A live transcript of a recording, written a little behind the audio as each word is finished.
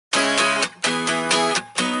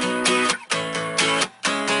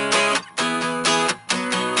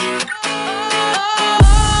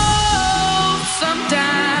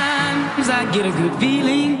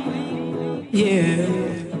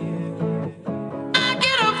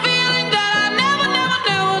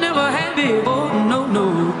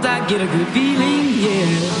get a good feeling,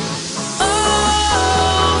 yeah.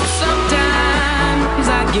 Oh, sometimes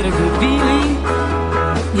I get a good feeling.